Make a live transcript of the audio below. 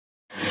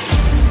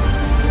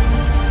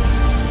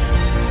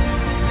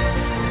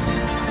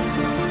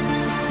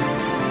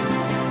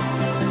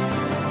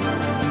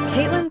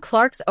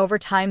Clark's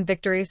overtime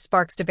victory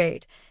sparks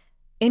debate.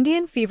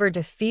 Indian Fever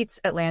defeats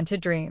Atlanta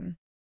Dream.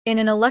 In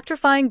an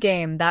electrifying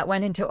game that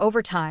went into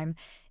overtime,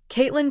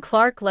 Caitlin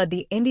Clark led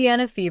the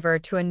Indiana Fever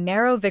to a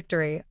narrow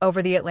victory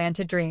over the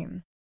Atlanta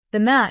Dream. The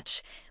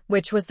match,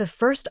 which was the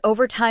first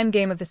overtime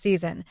game of the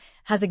season,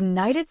 has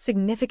ignited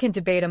significant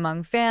debate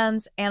among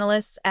fans,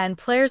 analysts, and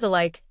players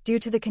alike due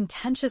to the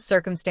contentious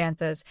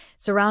circumstances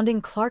surrounding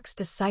Clark's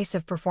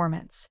decisive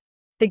performance.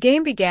 The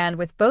game began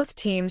with both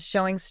teams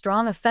showing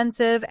strong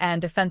offensive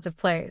and defensive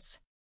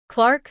plays.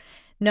 Clark,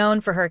 known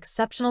for her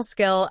exceptional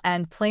skill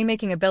and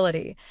playmaking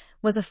ability,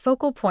 was a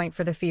focal point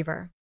for the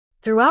Fever.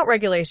 Throughout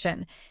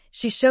regulation,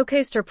 she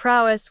showcased her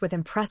prowess with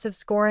impressive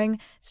scoring,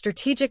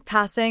 strategic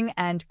passing,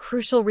 and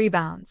crucial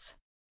rebounds.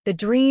 The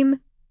Dream,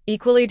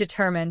 equally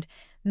determined,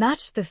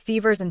 matched the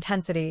Fever's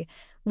intensity,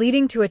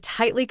 leading to a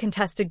tightly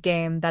contested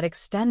game that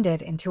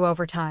extended into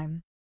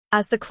overtime.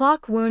 As the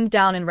clock wound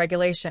down in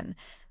regulation,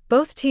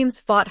 both teams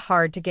fought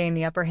hard to gain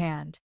the upper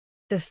hand.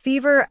 The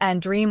Fever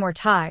and Dream were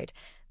tied,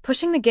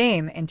 pushing the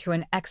game into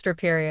an extra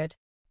period.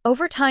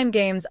 Overtime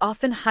games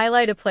often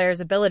highlight a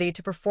player's ability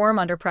to perform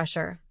under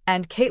pressure,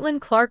 and Caitlin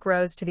Clark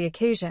rose to the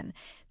occasion,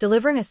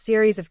 delivering a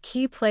series of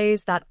key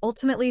plays that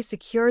ultimately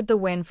secured the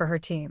win for her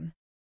team.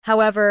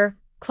 However,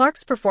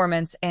 Clark's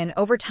performance in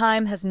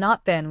overtime has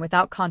not been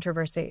without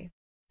controversy.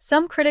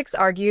 Some critics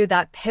argue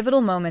that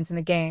pivotal moments in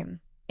the game,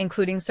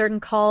 including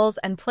certain calls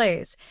and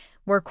plays,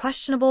 were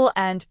questionable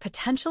and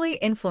potentially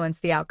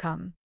influenced the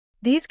outcome.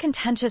 These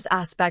contentious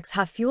aspects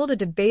have fueled a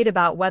debate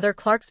about whether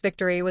Clark's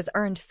victory was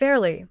earned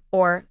fairly,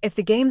 or if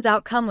the game's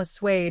outcome was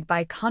swayed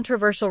by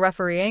controversial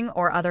refereeing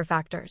or other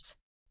factors.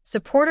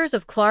 Supporters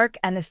of Clark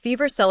and the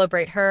Fever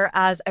celebrate her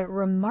as a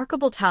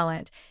remarkable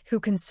talent who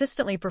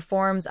consistently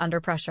performs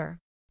under pressure.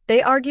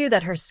 They argue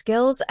that her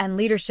skills and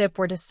leadership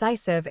were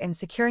decisive in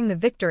securing the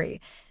victory,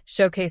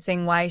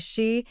 showcasing why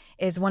she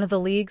is one of the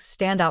league's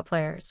standout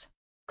players.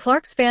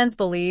 Clark's fans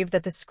believe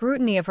that the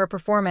scrutiny of her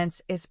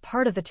performance is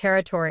part of the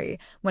territory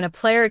when a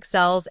player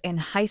excels in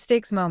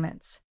high-stakes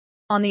moments.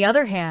 On the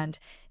other hand,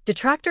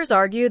 detractors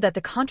argue that the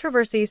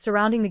controversy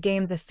surrounding the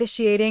game's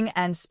officiating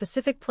and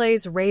specific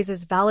plays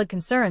raises valid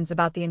concerns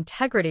about the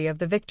integrity of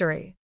the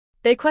victory.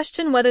 They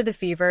question whether the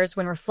Fever's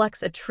win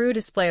reflects a true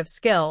display of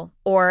skill,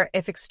 or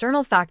if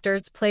external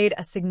factors played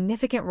a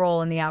significant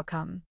role in the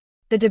outcome.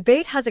 The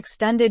debate has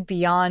extended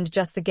beyond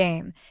just the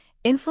game,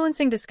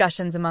 influencing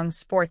discussions among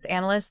sports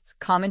analysts,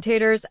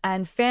 commentators,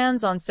 and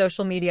fans on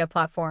social media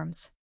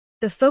platforms.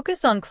 The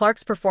focus on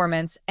Clark's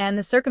performance and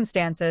the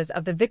circumstances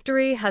of the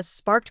victory has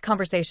sparked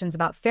conversations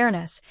about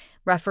fairness,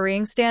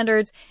 refereeing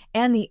standards,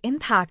 and the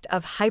impact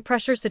of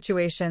high-pressure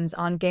situations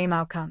on game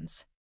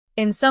outcomes.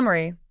 In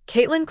summary,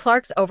 Caitlin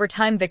Clark's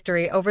overtime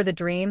victory over the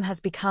Dream has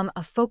become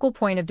a focal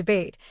point of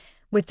debate,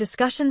 with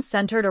discussions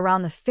centered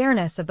around the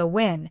fairness of the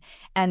win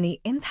and the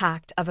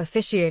impact of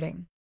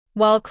officiating.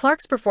 While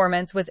Clark's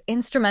performance was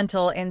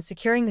instrumental in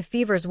securing the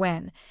Fever's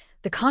win,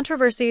 the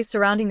controversy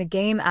surrounding the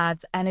game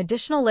adds an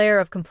additional layer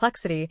of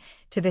complexity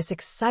to this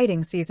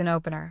exciting season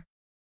opener.